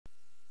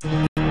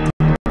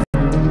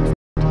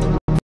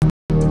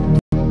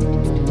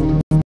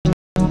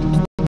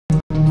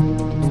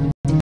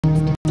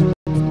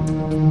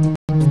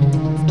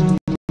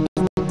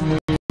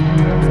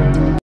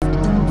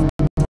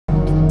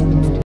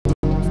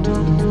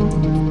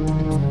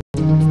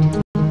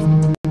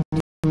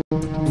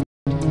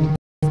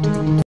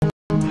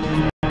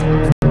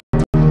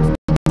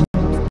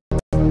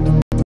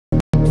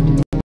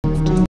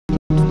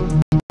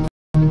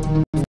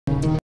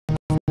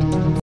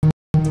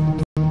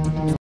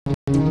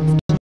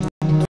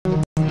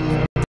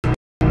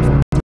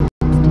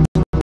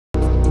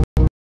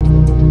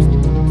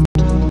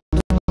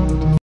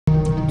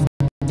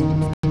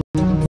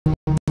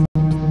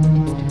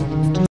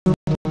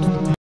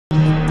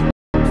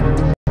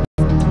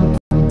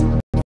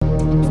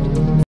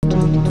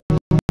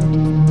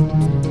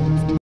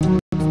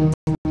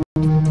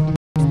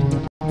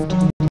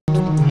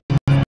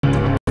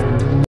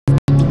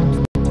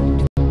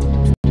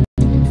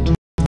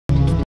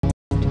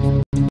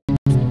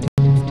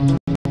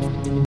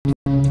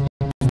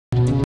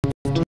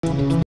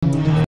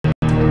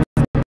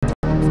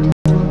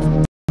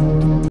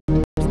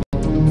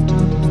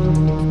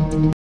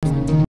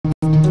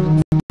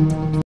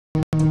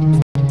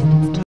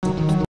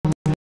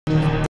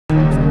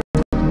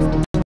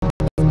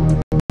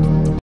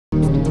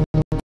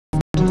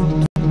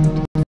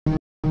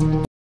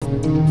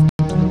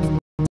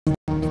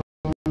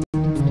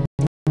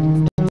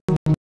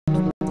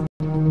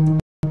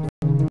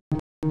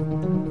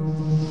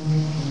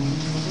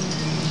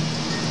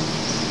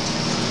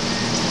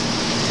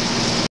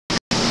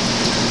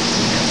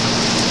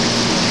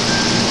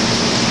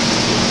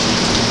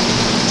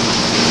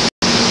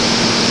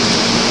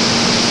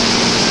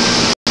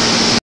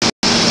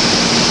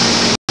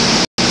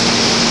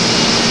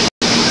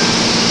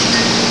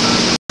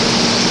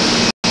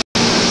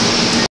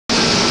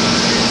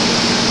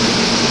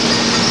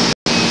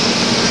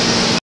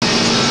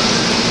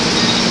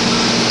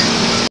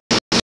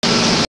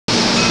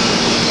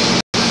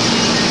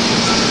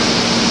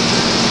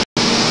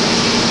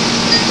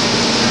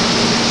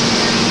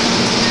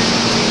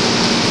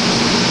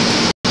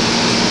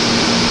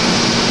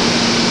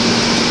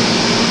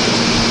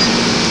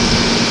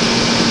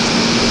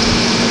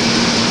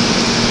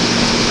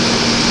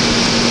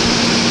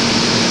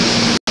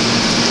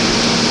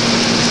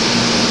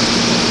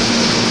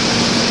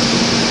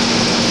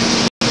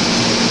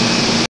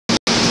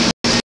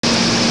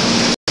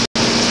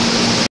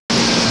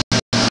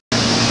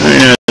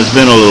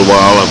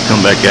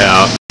come back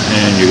out,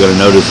 and you're going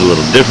to notice a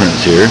little difference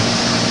here,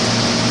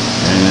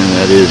 and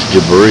that is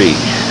debris.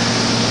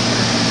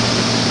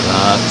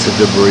 Lots of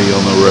debris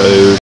on the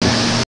road,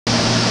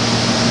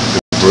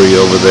 debris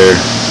over there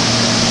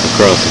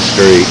across the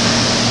street.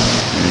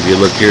 And if you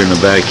look here in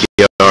the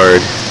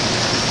backyard,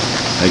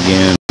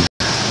 again,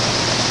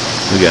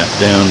 we got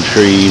down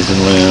trees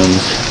and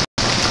limbs.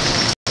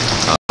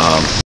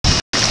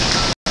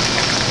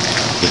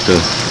 Just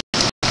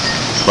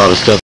a lot of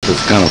stuff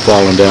that's kind of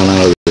falling down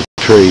out of the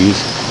trees.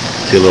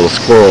 See a little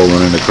squirrel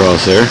running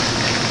across there,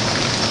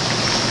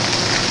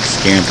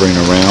 scampering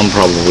around,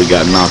 probably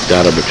got knocked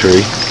out of a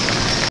tree.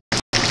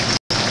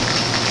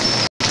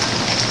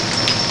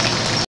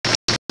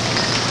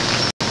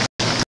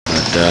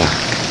 But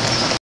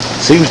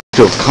seems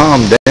to have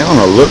calmed down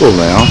a little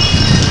now.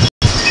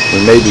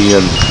 We may be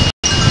in,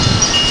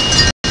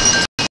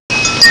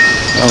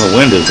 well, the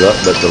wind is up,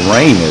 but the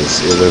rain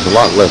there's a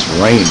lot less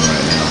rain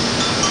right now.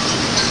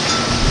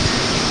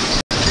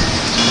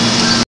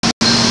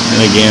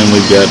 And again,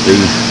 we've got the,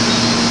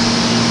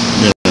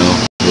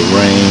 the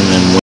rain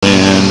and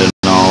wind and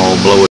all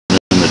blowing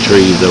in the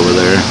trees over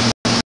there,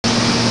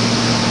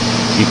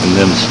 keeping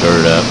them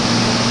stirred up.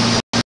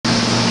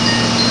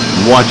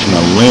 I'm watching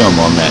a limb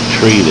on that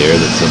tree there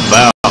that's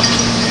about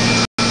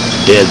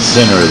dead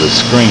center of the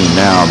screen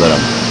now that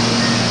I'm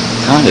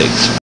kind of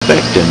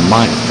expecting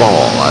might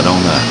fall. I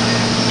don't know.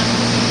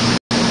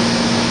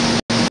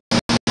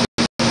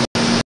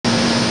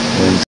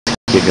 Wind's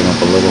kicking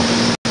up a little.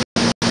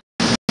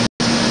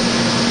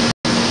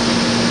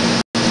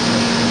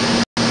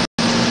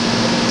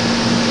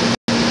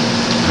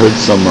 Heard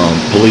some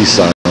police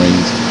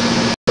sirens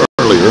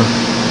earlier.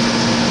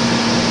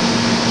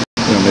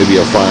 Maybe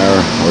a fire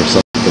or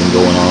something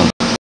going on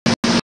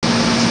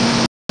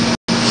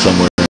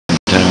somewhere in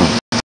town.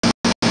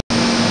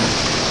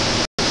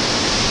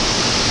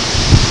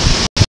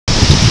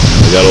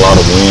 We got a lot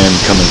of wind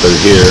coming through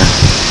here.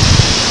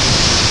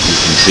 You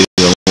can see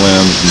the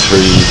limbs and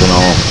trees and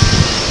all.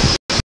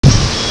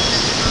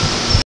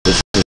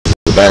 This is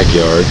the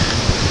backyard.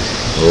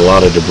 A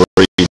lot of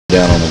debris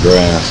down on the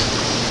grass.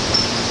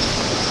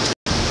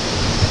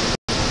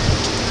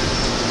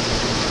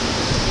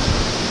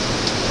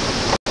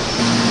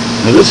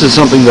 Now this is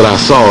something that I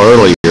saw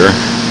earlier,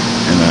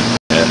 and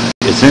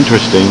it's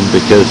interesting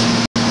because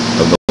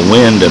of the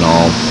wind and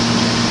all,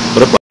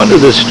 but up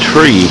under this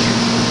tree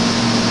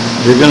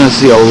you're going to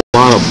see a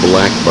lot of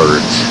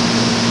blackbirds,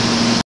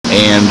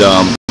 and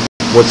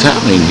what's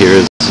happening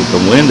here is that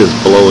the wind is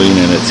blowing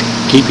and it's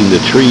keeping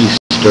the trees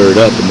stirred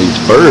up, and these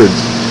birds,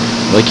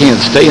 they can't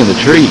stay in the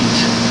trees,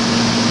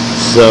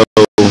 so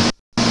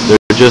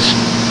they're just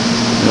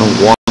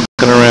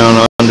walking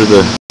around under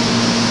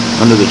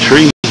the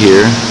tree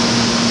here,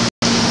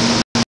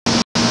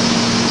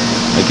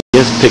 I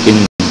guess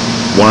picking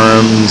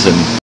worms and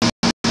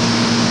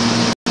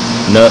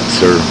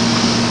nuts or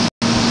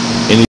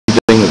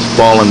anything that's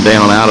fallen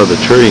down out of the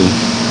tree.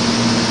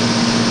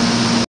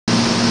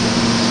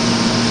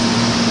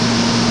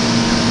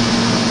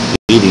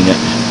 Eating it.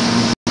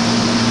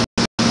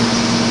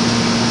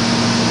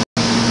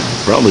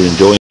 Probably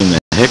enjoying the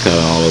heck out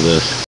of all of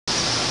this.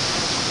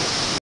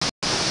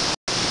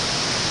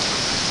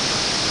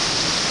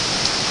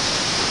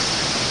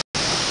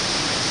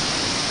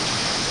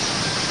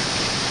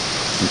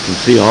 You can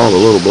see all the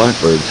little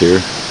blackbirds here.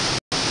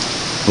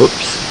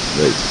 Whoops,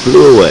 they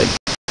flew away.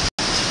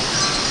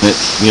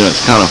 It's,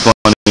 it's kind of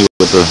funny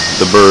with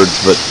the birds,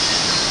 but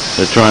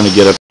they're trying to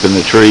get up in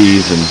the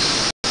trees, and,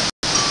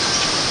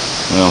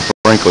 well,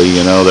 frankly,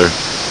 they're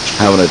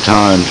having a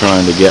time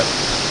trying to get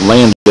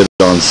landed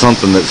on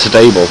something that's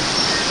stable.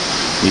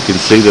 You can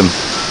see them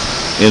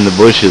in the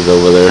bushes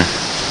over there.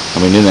 I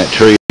mean, in that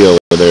tree over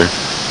there.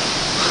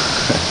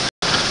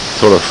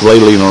 Sort of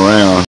flailing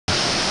around,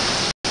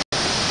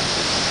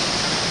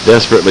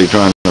 desperately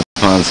trying to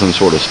find some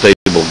sort of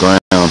stable ground.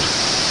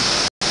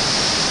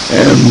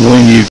 And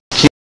when you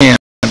can't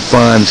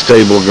find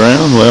stable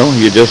ground, well,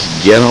 you just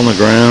get on the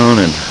ground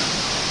and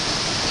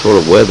sort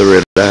of weather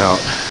it out.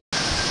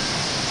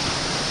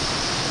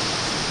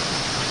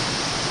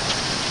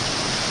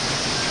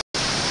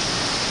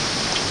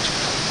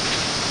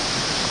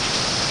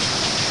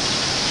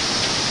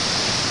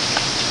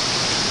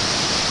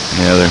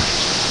 Yeah, they're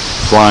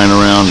flying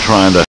around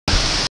trying to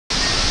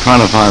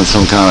find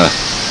some kind of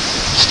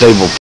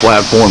stable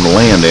platform to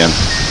land in.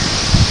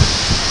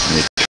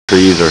 And the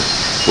trees are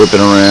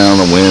whipping around,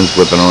 the wind's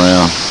whipping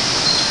around.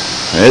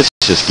 And it's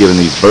just giving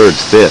these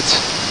birds fits.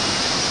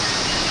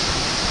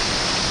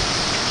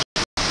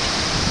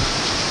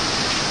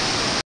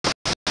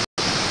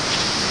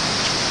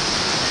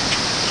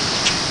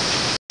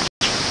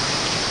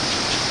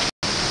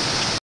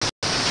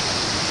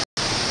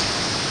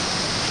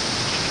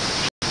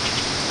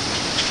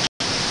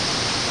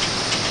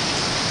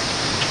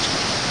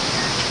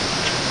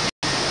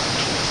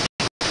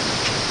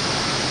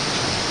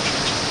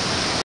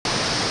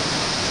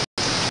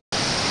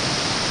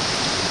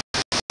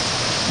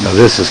 Now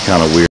this is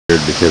kind of weird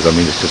because, I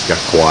mean, it's just got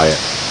quiet.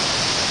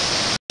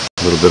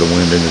 A little bit of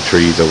wind in the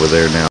trees over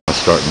there now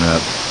starting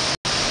up.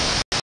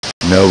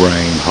 No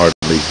rain,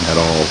 hardly at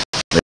all.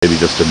 Maybe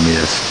just a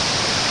mist.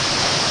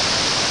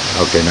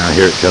 Okay, now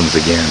here it comes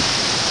again.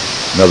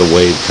 Another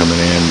wave coming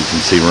in. You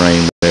can see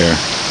rain there.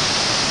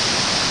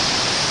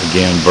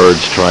 Again,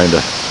 birds trying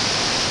to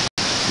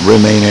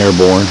remain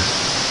airborne,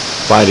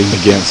 fighting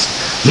against,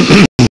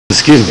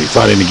 excuse me,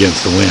 fighting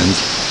against the winds.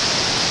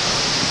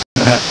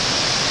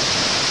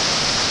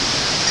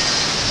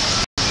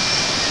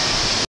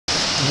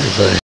 There's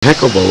a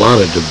heck of a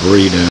lot of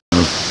debris down,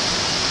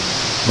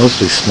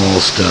 mostly small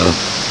stuff.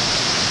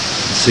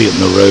 You can see it in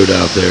the road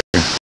out there.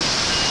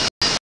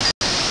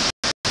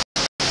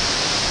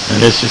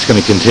 And it's just going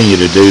to continue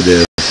to do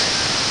this,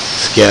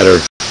 scatter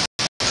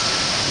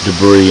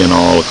debris and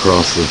all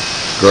across the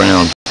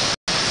ground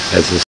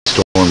as the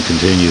storm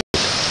continues.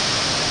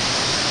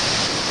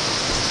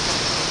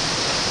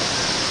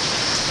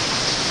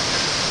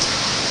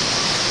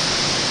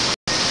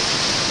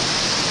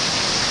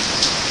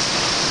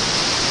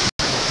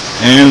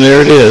 And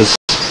there it is.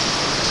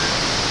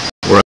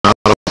 We're out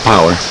of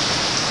power.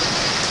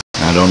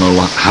 I don't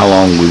know how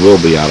long we will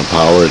be out of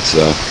power. It's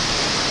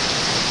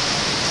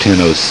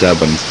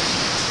 10:07.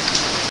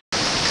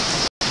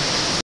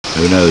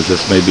 Who knows?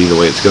 This may be the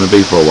way it's going to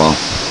be for a while.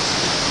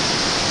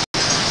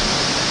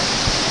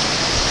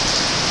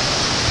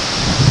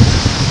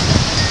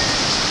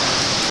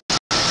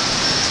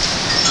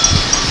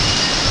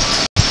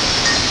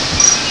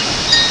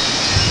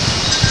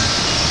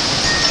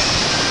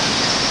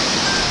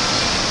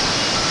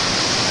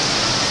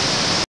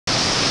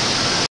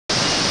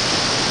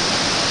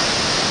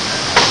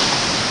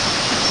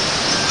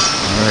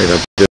 Alright,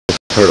 I've just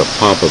heard a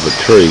pop of a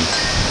tree.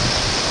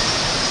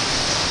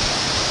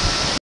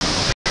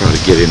 Try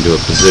to get into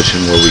a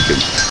position where we can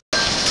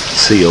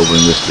see over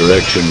in this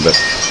direction, but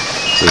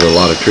there's a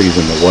lot of trees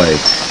in the way.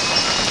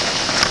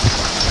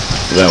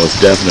 That was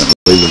definitely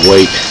the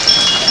weight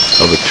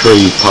of a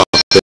tree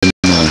popping,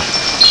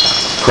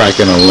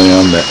 cracking a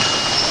limb that's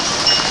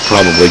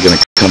probably going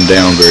to come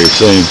down very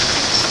soon.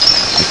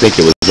 I think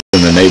it was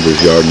in the neighbor's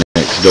yard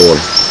next door.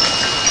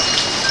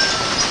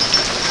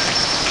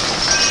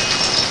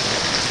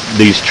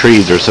 These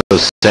trees are so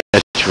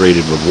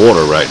saturated with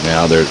water right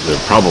now, they're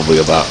probably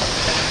about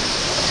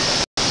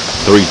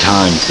 3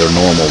 times their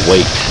normal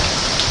weight.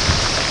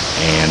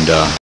 And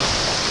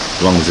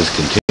as long as this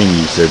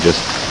continues,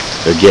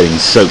 they're getting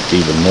soaked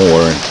even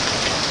more, and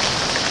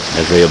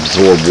as they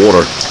absorb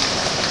water,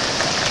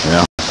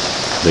 well,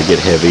 they get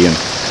heavy and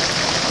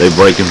they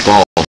break and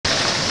fall.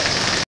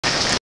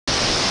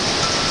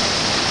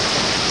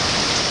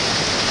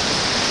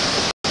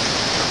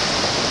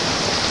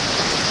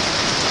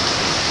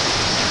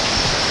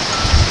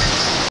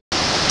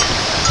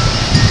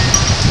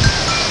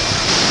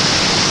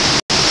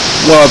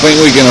 Well, I think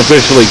we can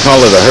officially call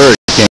it a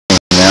hurricane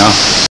now.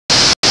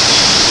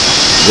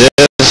 This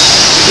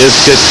is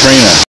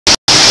Katrina.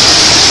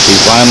 She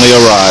finally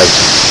arrived.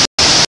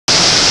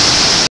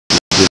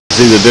 You can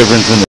see the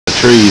difference in the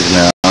trees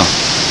now.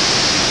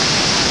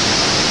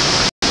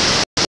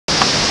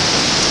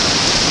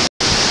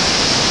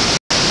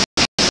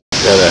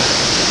 Got a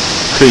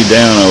tree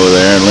down over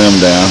there,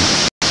 limb down.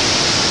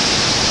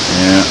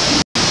 Yeah.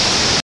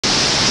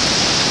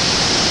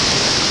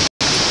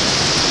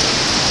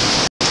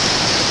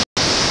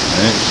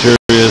 It sure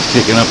is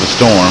kicking up a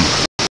storm.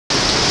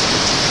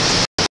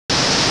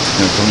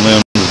 Got some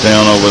limbs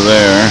down over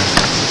there.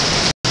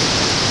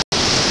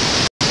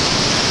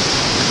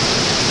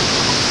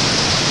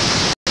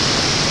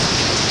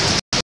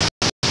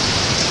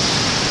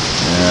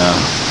 Yeah.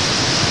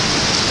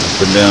 Up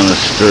and down the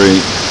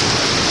street.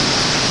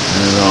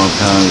 There's all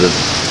kinds of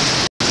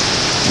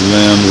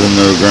limbs in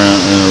the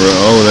ground.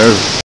 Oh,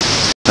 there's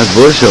that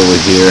bush over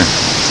here.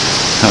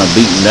 Kind of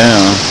beaten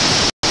down.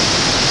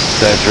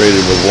 Saturated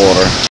with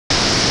water.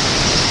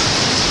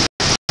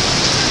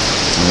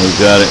 And we've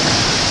got it.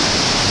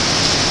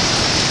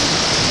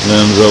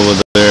 Limbs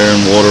over there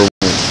and water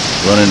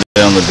running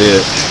down the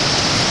ditch.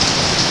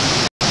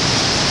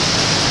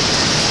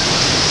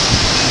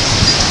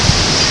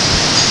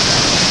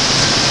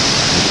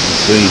 You can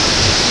see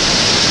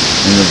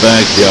in the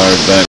backyard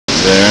back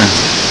there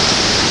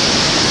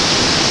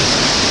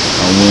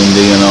how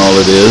windy and all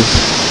it is.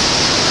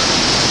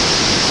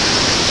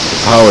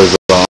 The power's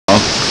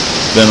off.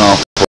 Been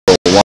off for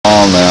a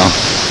while now.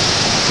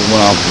 It went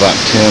off about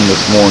 10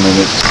 this morning.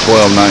 It's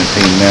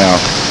 12:19 now.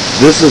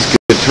 This is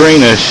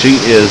Katrina. She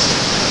is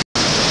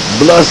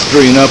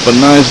blustering up a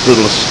nice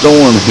little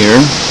storm here.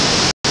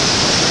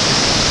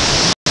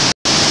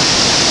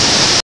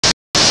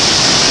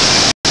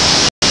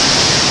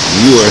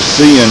 You are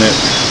seeing it.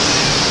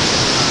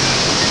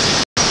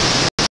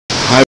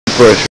 High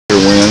pressure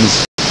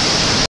winds.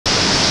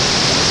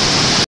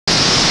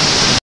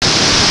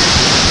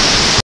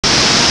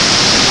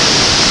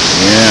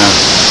 Yeah.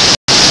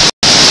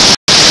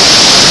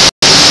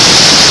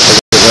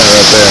 Look at that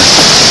right there.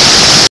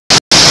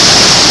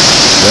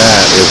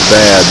 That is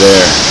bad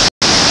there.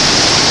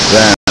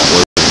 That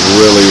was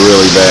really,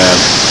 really bad.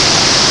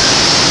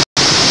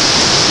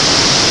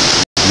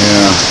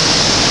 Yeah.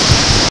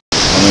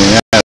 I mean,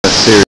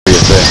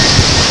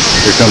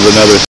 comes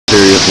another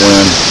serious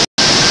wind.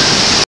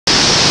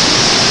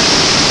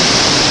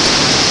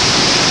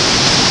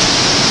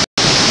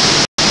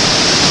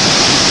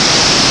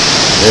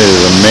 It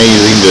is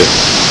amazing to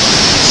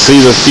see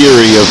the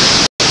fury of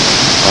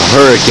a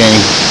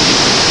hurricane.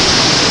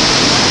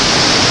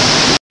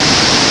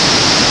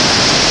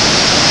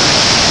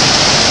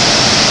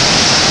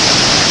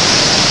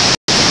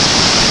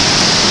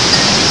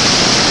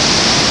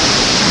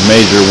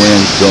 Major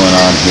winds going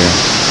on here.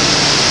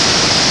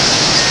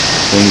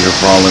 Things are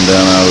falling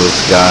down out of the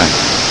sky.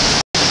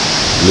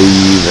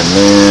 Leaves and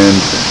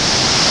wind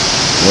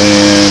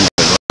and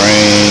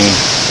rain.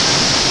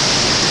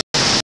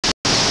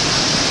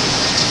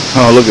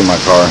 Oh, look at my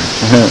car.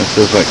 It's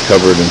just like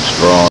covered in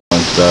straw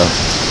and stuff.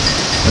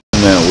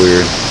 Isn't that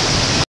weird?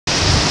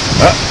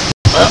 Oh,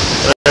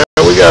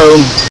 there we go.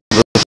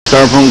 The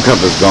styrofoam cup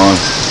is gone.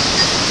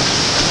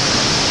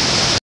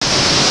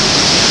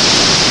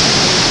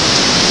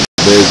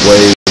 Big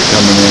waves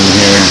coming in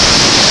here.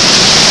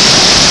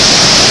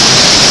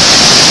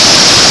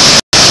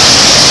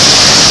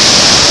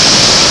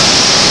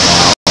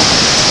 Wow.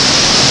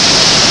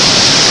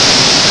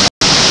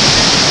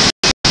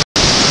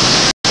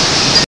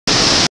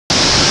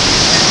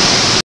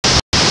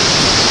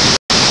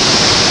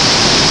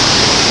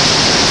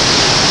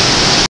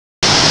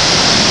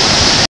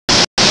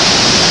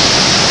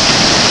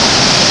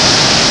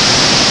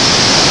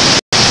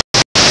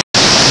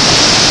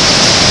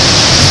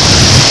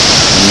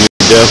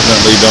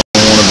 Definitely don't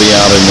want to be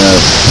out in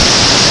this.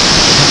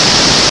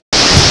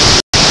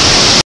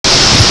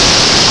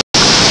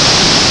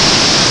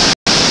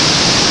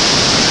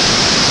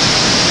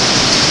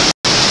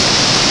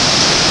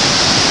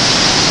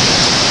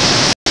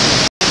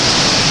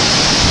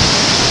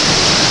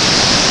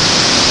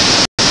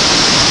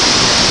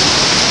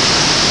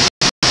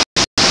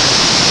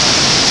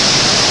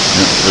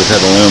 Just had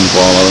a limb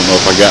fall. I don't know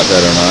if I got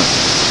that or not.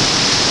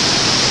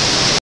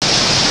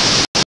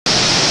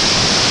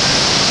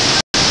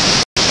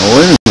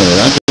 Wait a minute,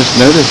 I just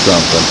noticed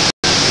something.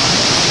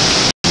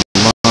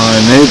 My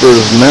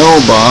neighbor's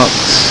mailbox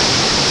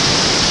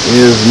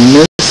is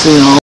missing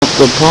off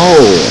the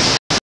pole.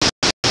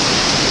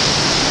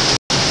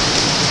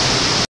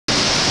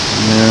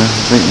 Yeah, I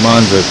think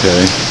mine's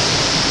okay.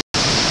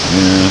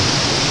 Yeah.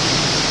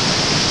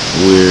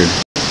 Weird.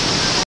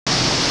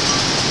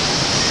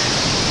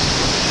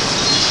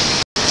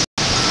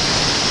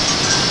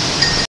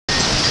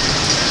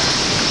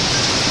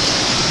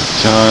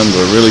 Chimes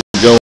are really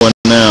going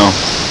now.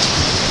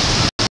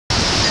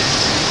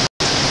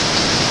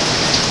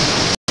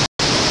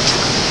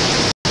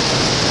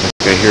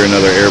 I hear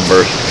another air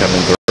burst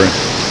coming through.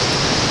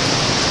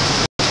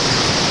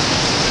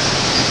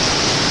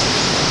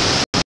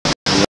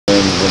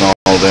 Limbs and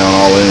all down,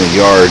 all in the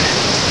yard.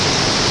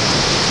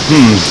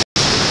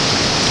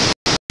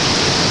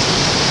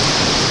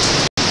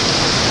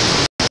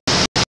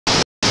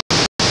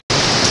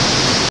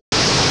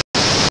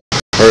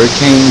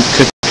 Hurricane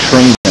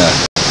Katrina.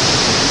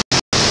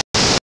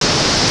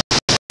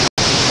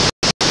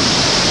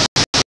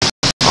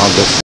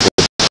 August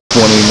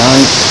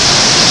 29th,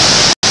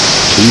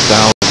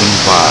 2005.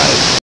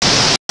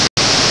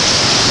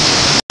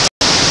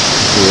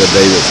 This is a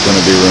day that's going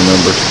to be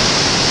remembered.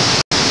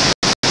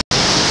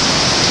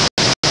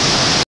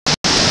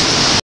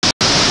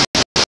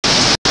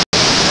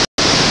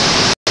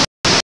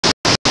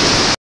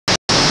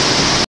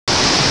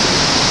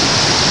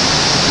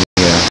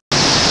 Yeah.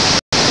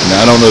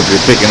 Now I don't know if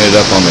you're picking it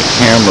up on the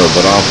camera,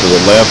 but off to the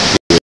left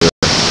here,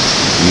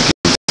 you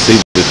can see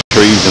the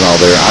trees and all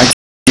there. I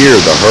hear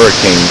the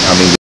hurricane,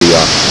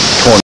 the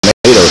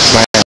tornado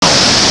sound.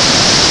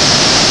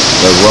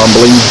 The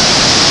rumbling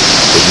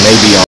is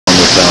maybe on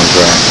the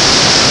soundtrack.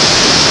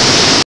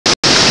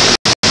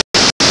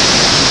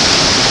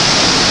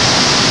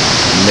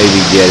 Maybe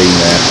getting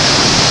that.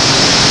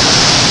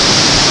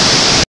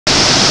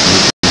 You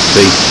can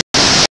see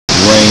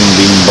rain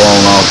being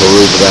blown off the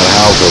roof of that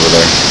house over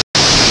there.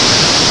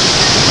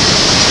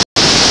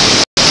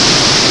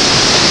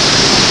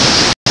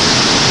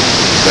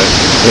 That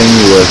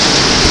continuous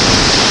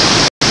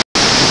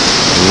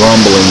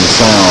rumbling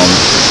sound.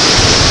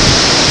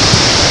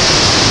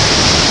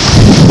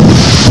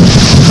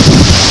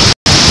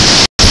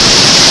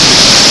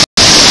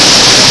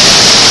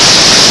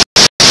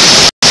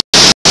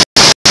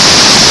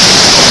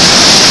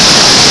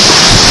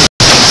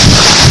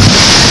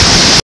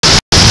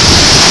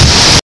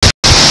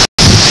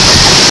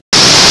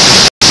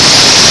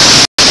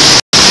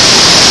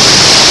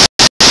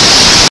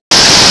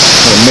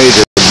 A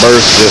major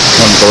burst just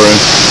come through.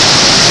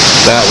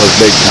 That was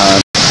big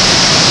time.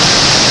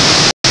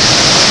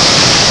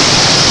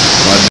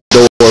 My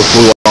door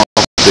flew off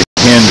the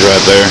hinge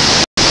right there.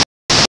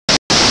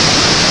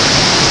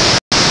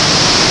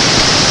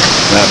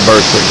 That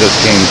burst that just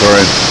came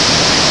through.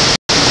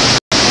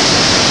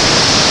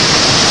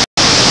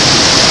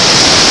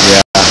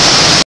 Yeah.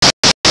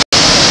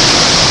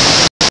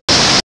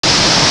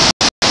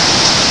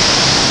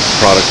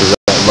 Product is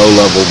that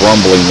low-level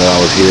rumbling that I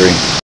was hearing.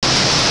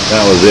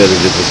 That was it. It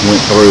just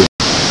went through.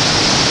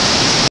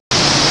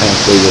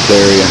 through this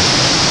area.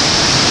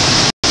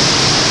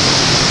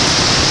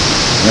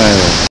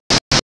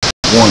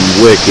 One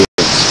wicked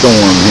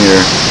storm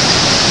here.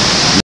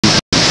 You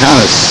can kind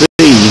of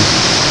see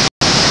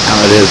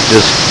how it is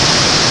just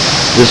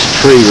this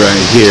tree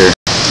right here.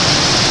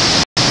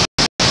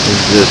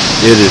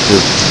 It is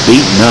just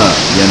beaten up,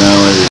 you know.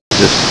 It is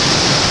just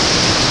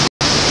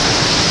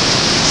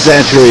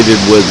saturated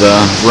with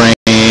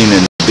rain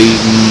and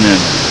beaten,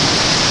 and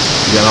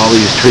you got all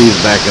these trees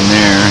back in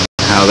there.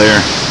 How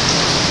they're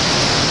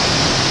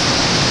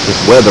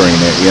just weathering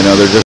it, you know.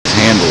 They're just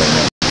handling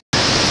it.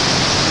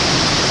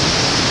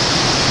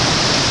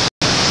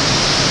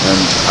 And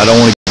I don't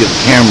want to get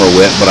the camera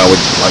wet, but I would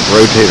like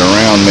rotate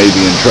around maybe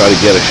and try to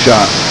get a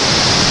shot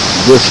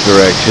this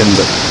direction.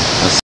 But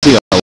I see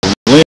a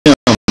limb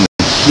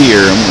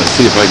here. I'm going to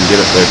see if I can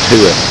get up there to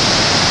it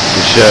to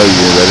show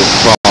you that it's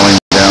falling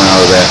down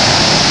out of that,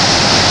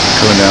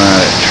 coming down out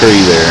of that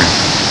tree there.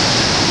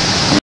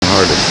 It's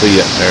hard to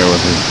see up there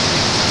with it.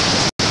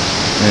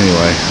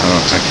 Anyway,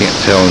 I can't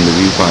tell in the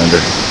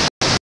viewfinder.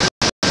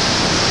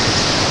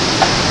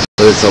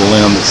 But it's a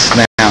limb that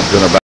snapped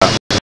in about.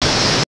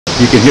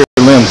 You can hear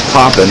the limbs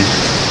popping.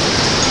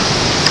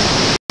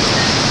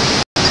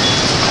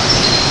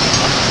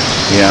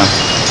 Yeah,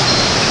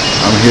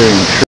 I'm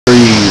hearing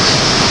trees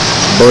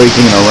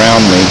breaking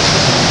around me.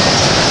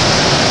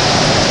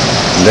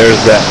 And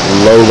there's that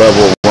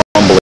low-level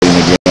rumbling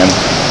again.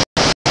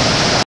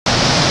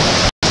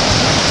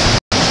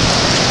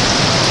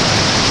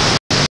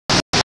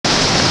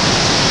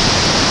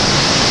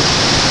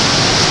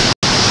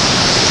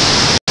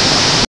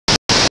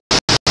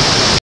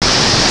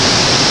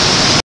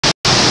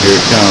 Here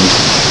it comes.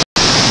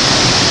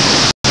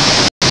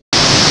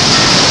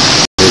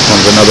 Here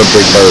comes another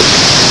big burst.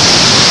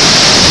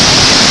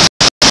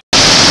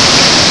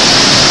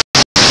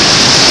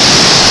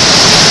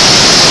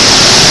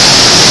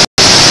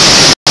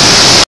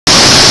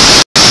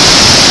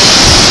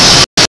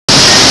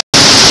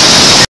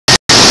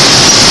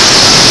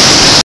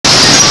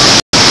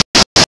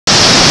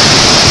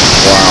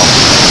 Wow.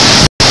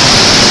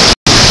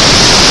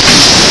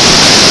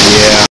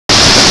 Yeah.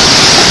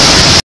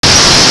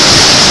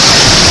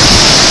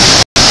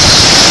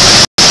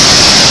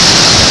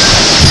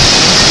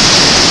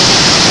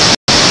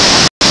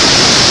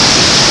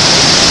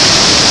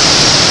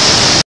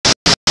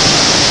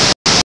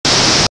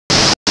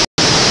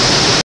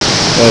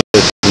 That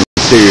is some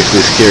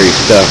seriously scary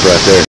stuff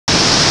right there.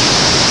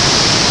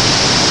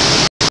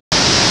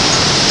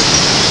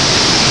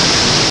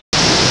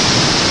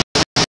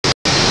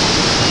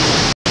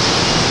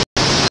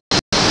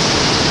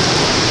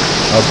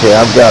 Okay,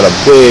 I've got a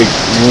big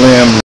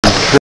limb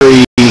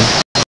tree,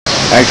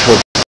 actual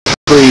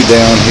tree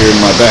down here in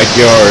my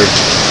backyard.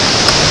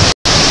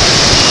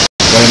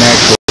 Got an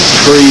actual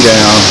tree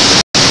down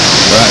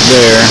right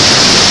there.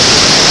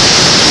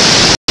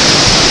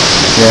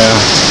 Yeah,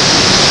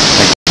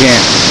 I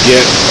can't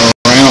get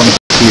around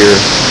here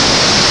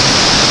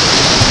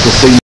to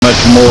see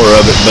much more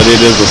of it, but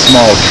it is a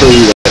small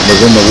tree that was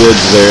in the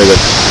woods there that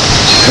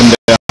come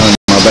down in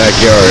my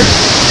backyard.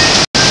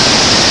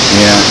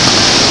 Yeah.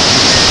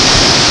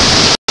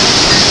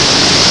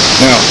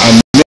 Now, I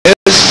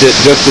missed it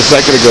just a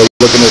second ago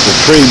looking at the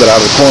tree, but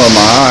out of the corner of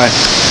my eye,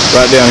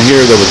 right down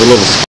here, there was a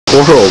little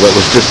squirrel that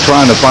was just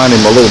trying to find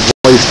him a little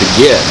place to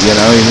get, you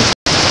know.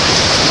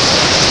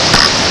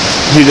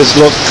 He just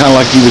looked kind of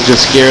like he was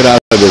just scared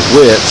out of his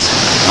wits.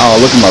 Oh,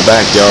 look at my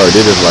backyard.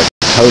 It is like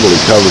totally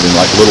covered in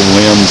like little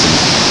limbs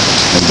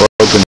and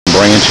broken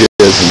branches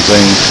and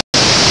things.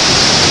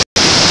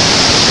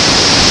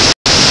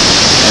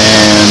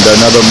 And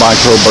another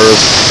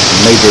microburst,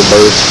 major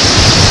burst.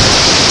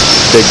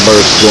 Big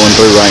burst going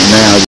through right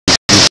now.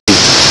 You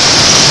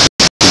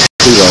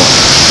see the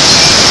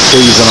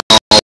trees and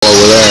all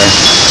over there.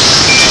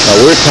 Now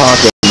we're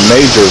talking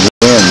major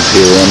winds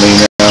here. I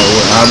mean,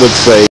 I would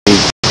say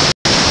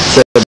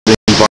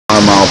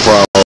 75 mile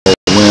per hour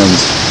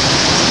winds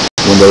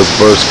when those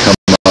bursts come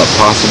up,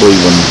 possibly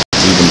even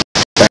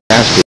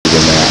faster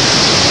than that.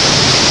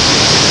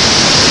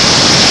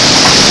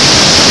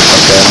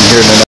 Okay, I'm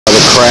hearing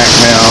another crack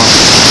now.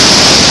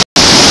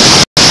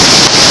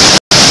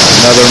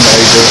 Another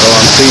major,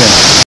 I'm seeing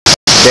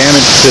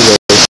damage to the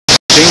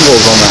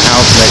shingles on the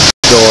house next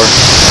door.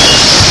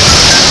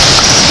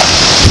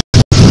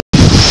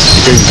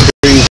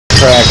 Trees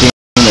cracking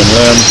and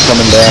limbs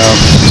coming down.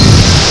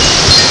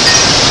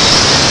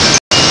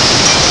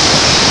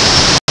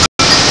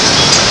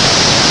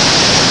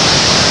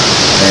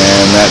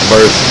 And that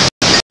burst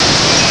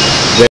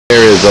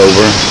there is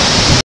over.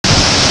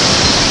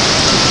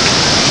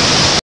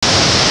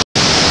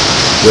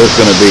 There's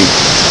going to be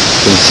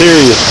some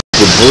serious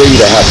debris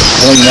to have to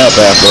clean up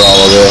after all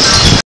of this.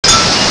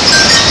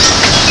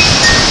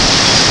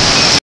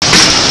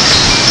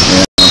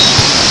 Yeah.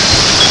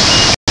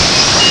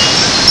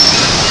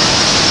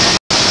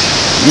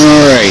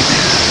 Alright.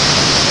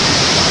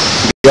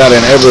 Got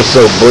an ever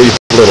so brief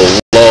little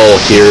lull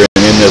here,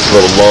 and in this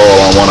little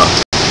lull I want to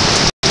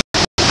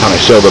kind of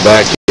show the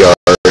backyard.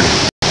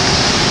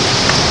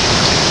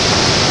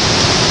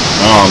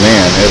 Oh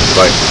man, it's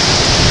like,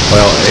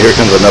 well, here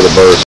comes another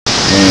burst,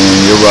 and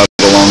you're right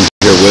along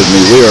here with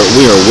me. We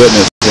are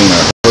witnessing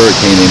a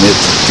hurricane in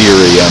its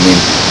fury. I mean,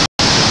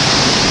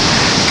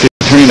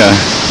 Katrina,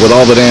 with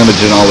all the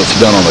damage and all it's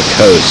done on the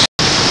coast,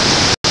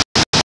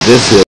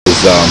 this is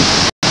nothing.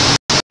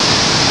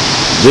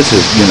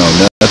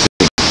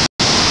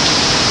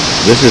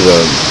 This is a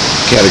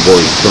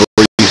Category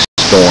 3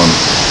 storm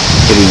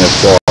hitting as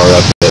far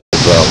up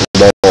as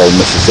Laurel,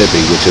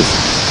 Mississippi, which is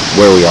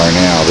where we are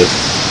now.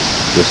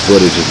 This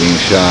footage is being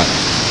shot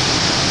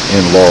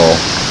in Laurel.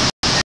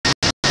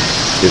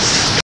 It's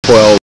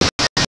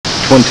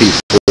 12:24,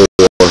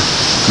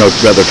 no,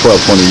 rather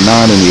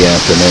 12:29 in the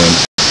afternoon.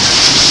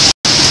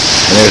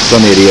 And there's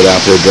some idiot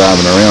out there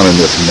driving around in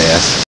this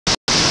mess.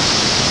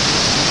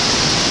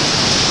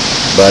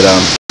 But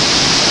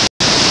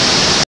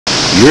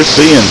you're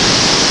seeing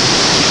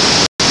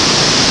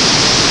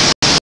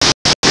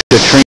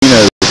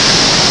Katrina's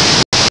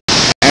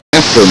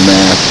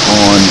aftermath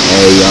on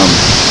a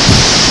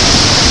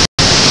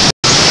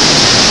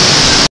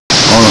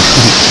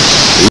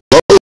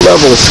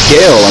low-level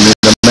scale. I mean,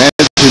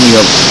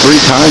 imagine 3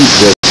 times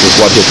this is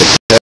what hit the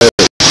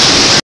coast,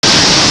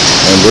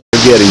 and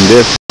we're getting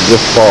this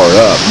far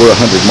up. We're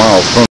 100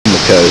 miles from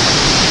the coast.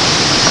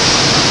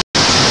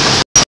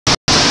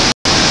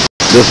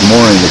 This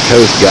morning, the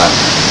coast got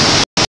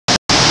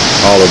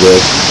all of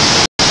this,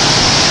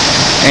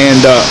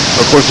 and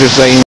of course, they're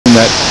saying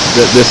that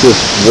this is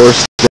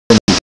worse than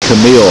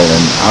Camille,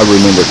 and I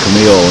remember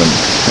Camille, and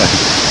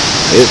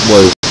it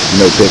was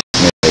no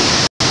picnic.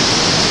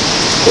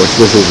 Of course,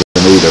 this isn't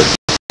either.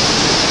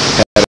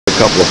 Had a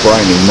couple of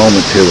frightening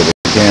moments here with the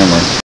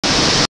camera,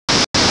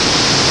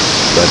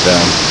 but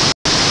I'm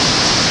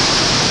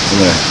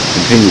going to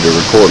continue to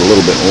record a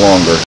little bit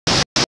longer.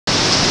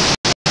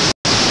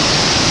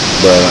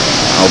 But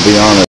I'll be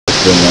honest,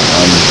 and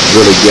I'm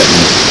really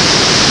getting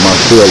my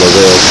feel of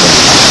this. And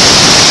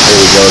here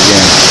we go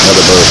again,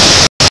 another burst.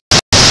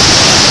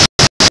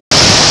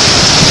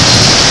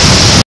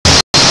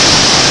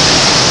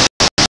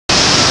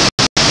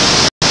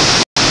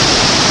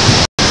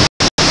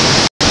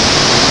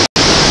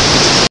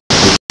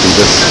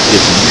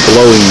 It's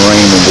blowing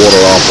rain and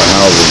water off the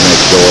houses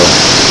next door.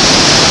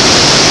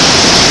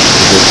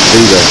 You just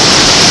see the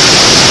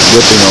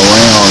whipping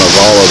around of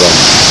all of them.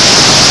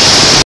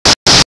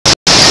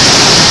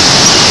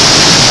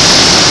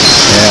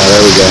 Yeah,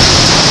 there we go.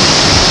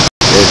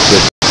 It's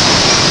just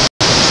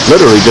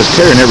literally just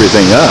tearing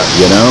everything up,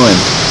 you know, and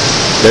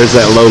there's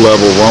that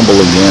low-level rumble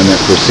again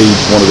that precedes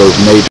one of those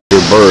major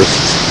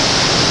bursts.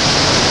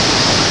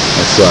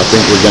 And so I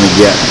think we're going to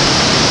get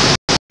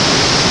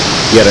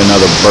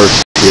another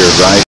burst here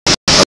right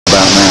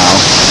about now.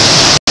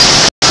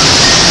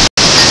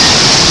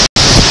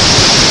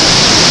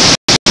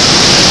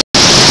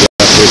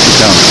 Yeah, here she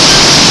comes.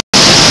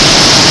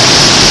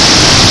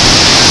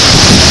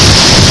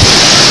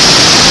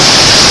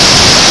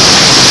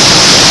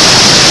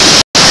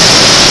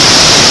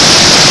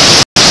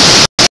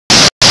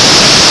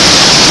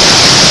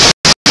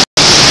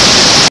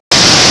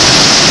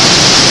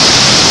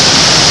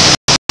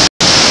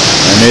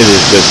 And it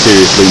is just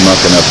seriously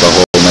mucking up the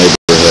whole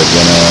neighborhood,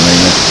 you know. I mean,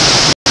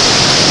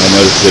 I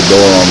noticed the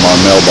door on my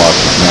mailbox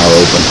is now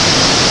open.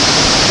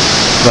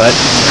 But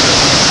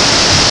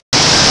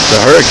it's a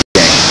hurricane,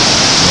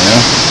 you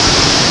know.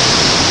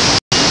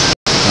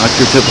 Not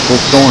your typical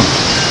storm.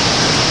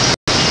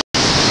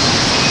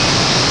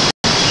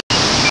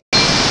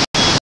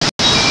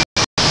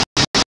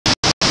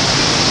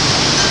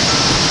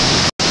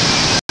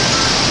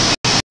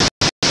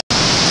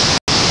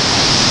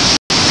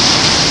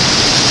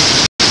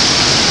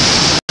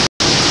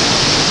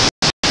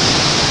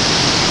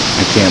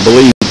 I can't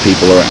believe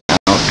people are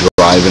out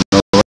driving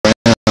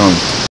around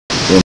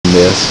in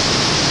this.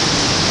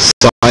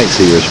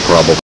 Sightseers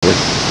probably.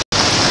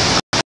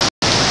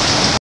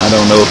 I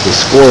don't know if the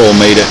squirrel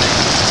made it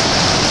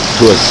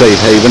to a safe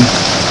haven,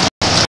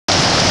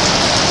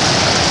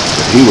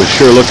 but he was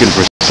sure looking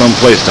for some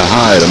place to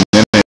hide a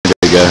minute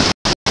ago.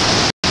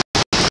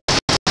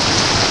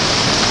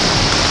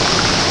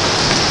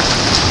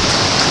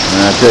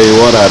 And I tell you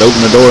what, I'd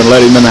open the door and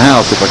let him in the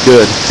house if I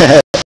could.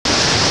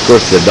 Of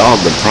course, the dog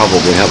would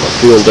probably have a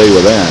field day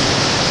with that.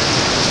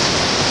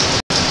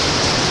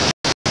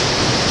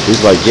 She's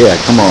like, yeah,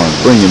 come on,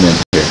 bring him in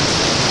here.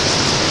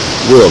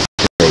 We'll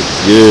take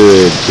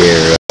good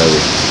care of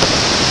him.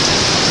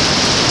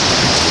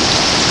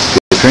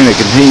 Katrina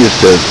continues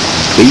to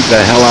beat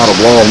the hell out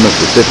of Laurel,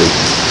 Mississippi.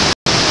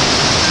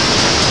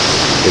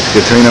 It's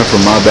Katrina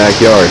from my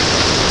backyard.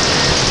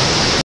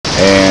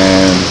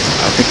 And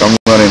I think I'm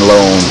running low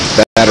on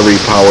battery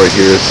power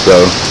here,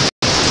 so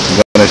I'm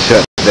going to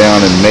shut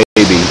down and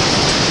maybe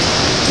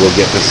we'll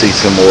get to see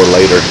some more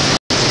later.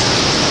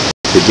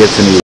 If it gets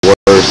any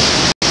worse.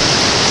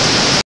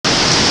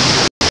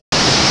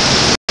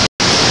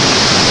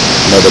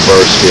 Another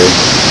burst here.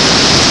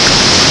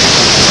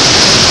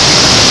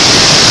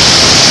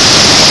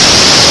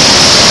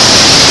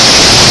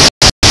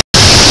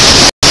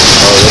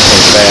 Oh, this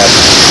one's bad.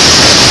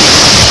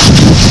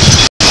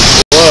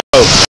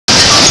 Whoa.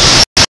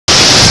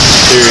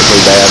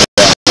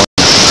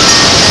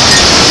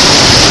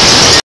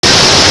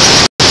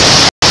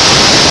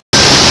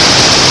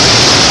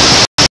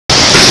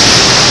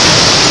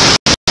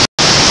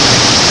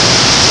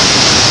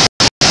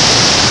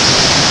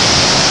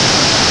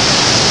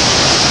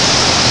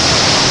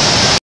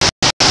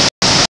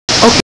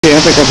 Okay, I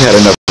think I've had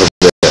enough of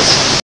this.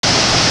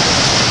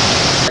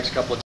 Next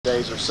couple of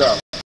days or so.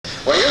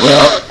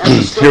 Well,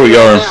 here we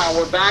are. Now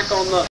we're back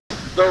on the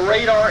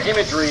radar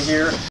imagery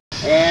here,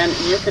 and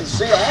you can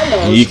see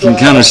almost. You can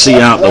kind of see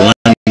out the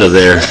window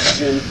there.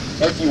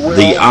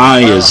 The eye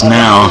is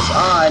now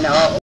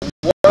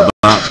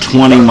about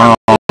 20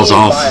 miles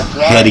off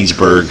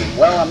Hattiesburg,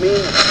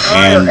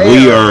 and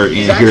we are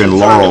here in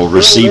Laurel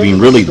receiving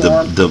really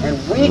the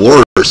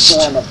worst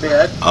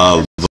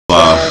of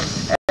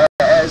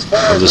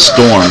the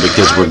storm,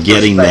 because we're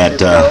getting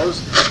that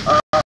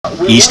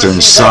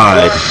eastern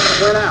side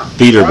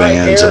feeder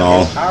bands and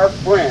all. Our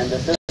friend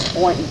at this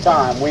point in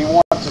time, we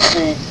want to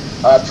see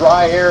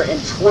dry air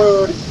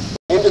intrude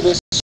into this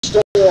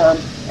storm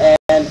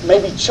and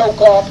maybe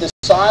choke off this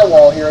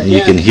sidewall here again.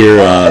 You can hear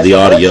the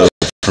audio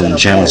from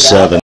Channel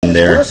 7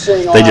 there.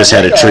 They just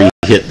had a tree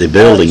hit the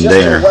building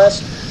there.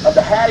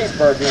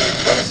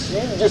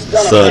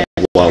 Thud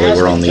while they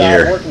were on the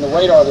air.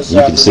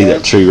 You can see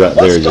that tree right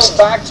there. Just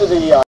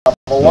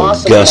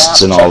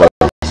gusts and all are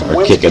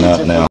kicking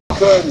up now.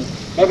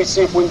 Maybe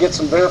see if we can get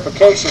some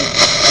verification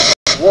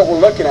of what we're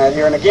looking at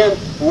here. And again,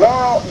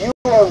 Laurel, you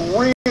are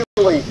really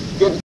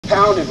getting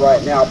pounded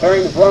right now,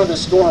 bearing the brunt of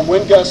this storm.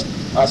 Wind gust.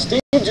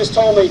 Steve just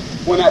told me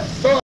when that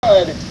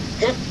thud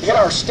hit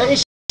our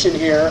station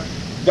here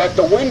that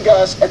the wind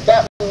gust at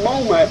that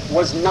moment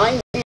was 90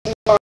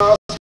 miles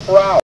per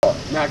hour.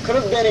 Now, it could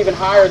have been even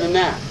higher than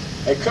that.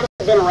 It could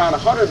have been around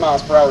 100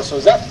 miles per hour. So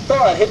as that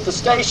thud hit the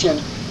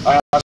station,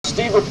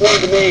 Steve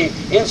reported to me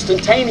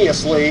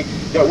instantaneously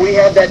that we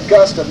had that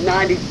gust of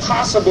 90,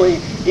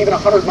 possibly even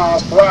 100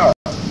 miles per hour.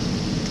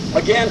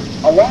 Again,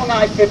 along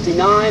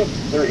I-59,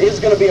 there is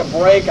going to be a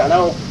break. I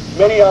know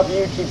many of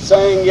you keep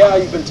saying, yeah,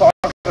 you've been talking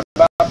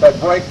about that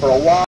break for a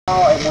while,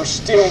 and we're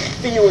still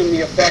feeling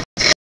the effects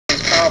of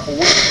this powerful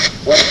wind.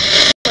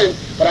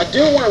 But I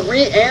do want to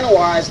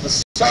reanalyze the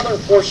southern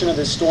portion of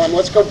this storm.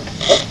 Let's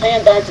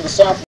pan back to the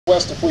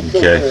southwest if we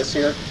could for this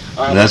here.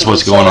 And that's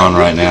what's going on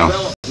right now.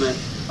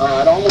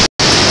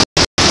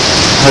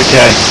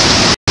 Okay.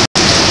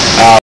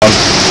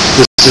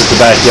 This is the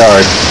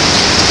backyard.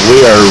 We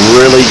are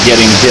really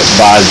getting hit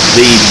by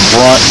the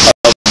brunt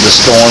of the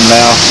storm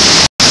now.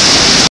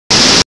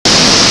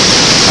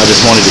 I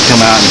just wanted to come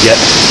out and get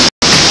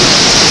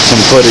some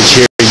footage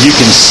here. You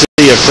can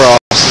see across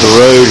the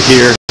road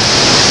here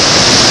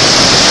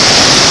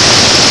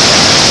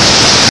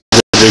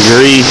the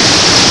debris,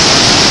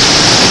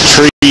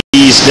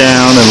 trees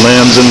down and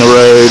limbs in the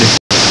road,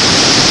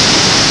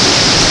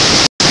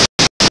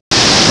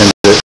 and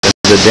the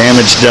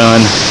damage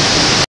done.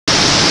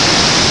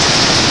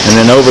 And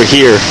then over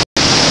here,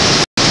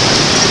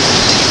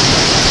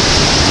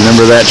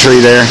 remember that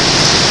tree there?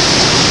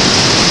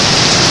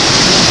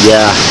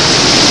 Yeah.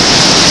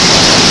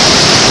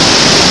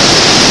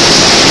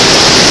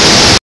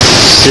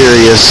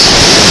 Serious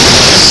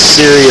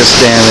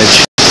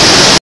damage.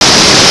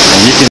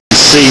 And you can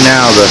see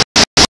now the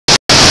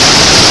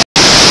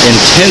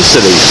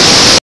intensity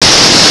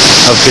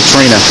of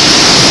Katrina.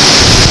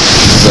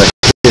 It's a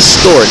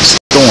historic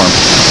storm.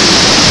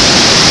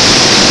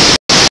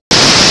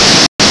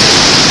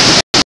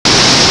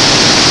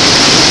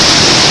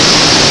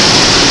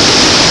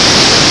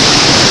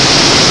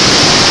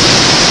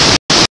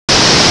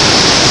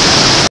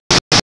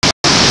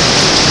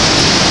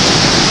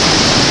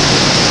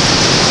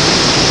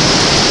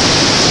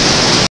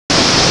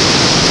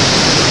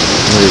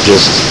 We're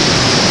just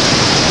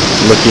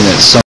looking at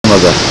some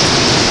of the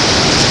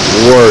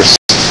worst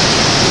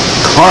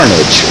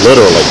carnage,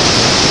 literally.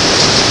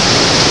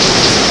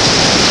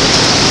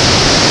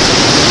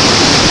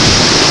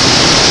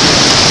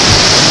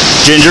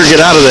 Ginger, get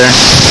out of there.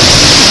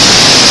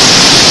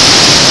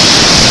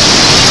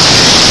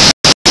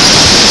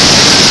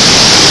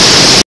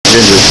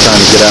 Ginger's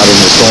trying to get out in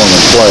the storm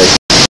and play,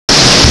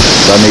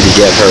 so I need to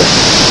get her.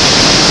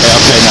 Yeah,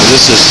 okay, now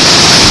this is,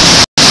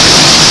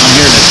 I'm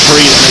hearing a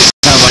tree that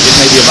sounds like it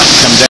may be about to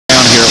come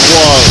down here.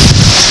 Whoa,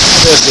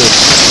 this is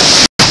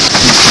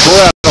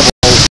incredible.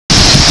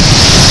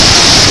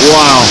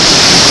 Wow.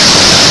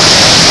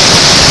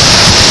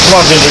 Come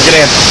on, Ginger, get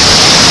in.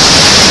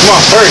 Come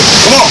on, hurry,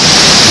 come on.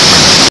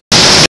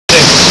 Get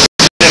in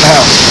the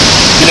house.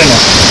 Get in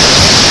there.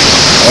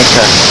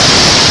 Okay.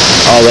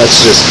 Oh,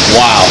 that's just,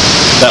 wow.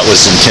 That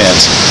was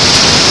intense.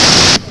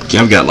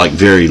 I've got like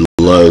very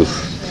low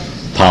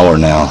power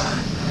now.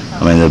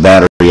 I mean, the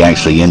battery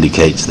actually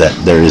indicates that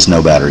there is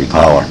no battery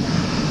power.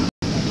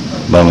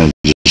 But I'm going to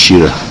just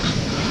shoot a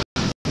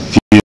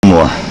few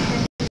more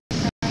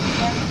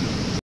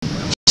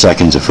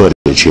seconds of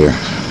footage here.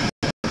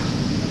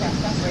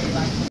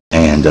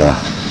 And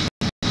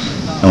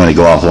I'm going to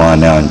go offline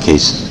now in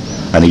case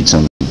I need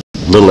some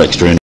little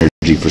extra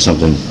energy for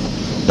something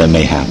that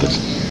may happen.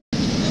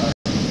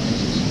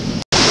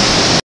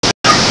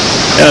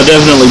 Yeah,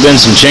 definitely been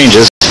some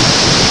changes.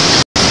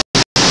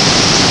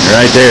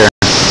 Right there.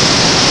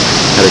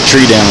 Got a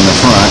tree down in the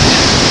front.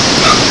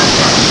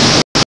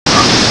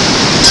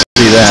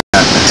 See that?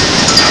 I'm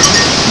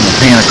going to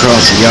pan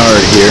across the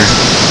yard here.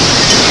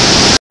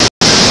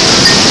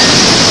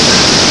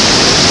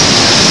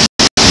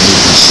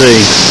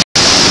 see,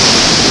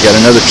 got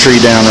another tree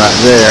down right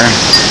there.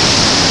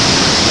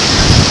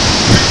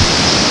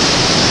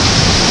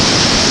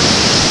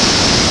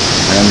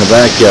 And the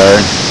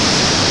backyard's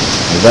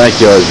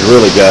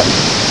really got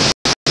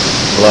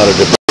a lot of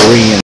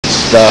debris and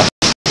stuff.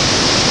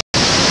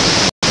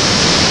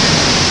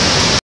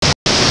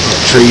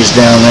 Got trees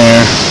down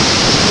there.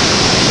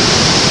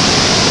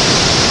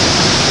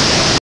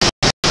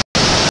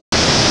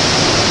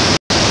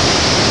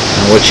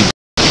 And what you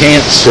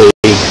can't see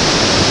is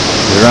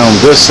on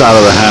this side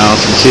of the house.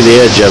 You can see the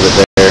edge of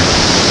it there.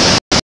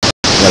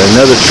 Got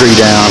another tree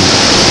down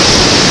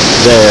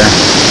there.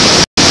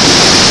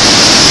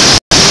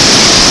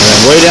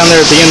 Way down there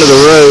at the end of the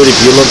road, if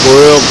you look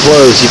real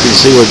close, you can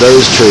see where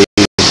those trees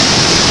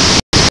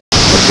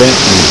are bent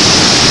and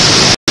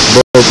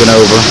broken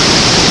over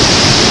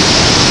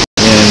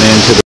and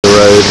into the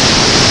road.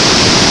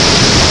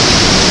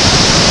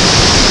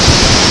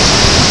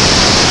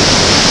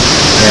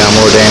 Yeah,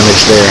 more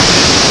damage there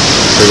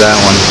for that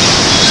one.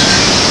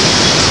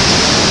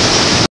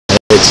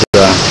 It's,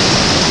 I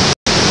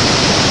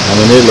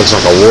mean, it looks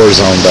like a war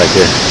zone back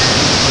there.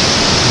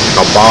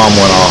 Like a bomb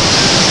went off.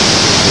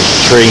 There's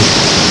a tree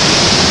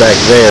back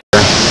there,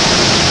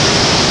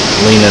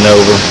 leaning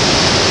over,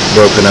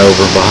 broken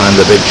over behind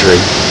the big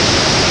tree.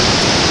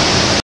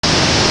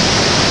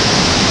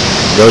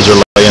 Those are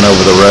laying over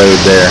the road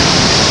there.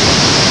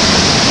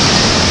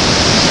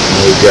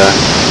 And we've got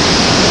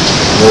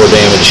more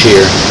damage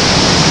here.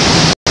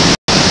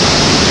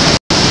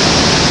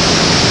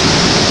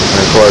 And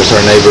of course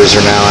our neighbors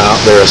are now out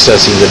there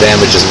assessing the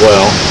damage as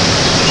well.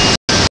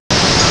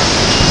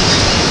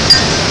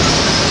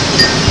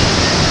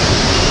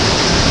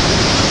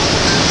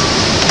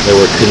 They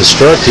were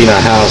constructing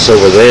a house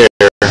over there.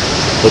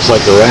 Looks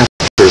like the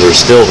rafters are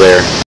still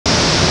there.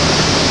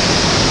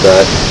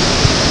 But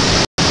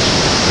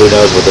who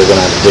knows what they're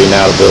going to have to do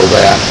now to build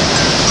that.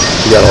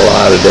 You got a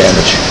lot of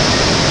damage.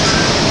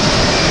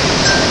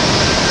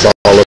 It's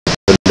all up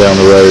and down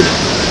the road.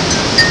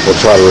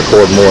 We'll try to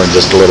record more in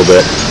just a little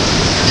bit.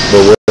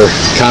 But we're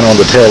kind of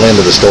on the tail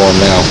end of the storm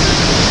now.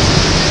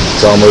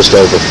 It's almost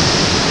over.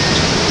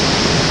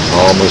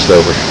 Almost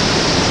over.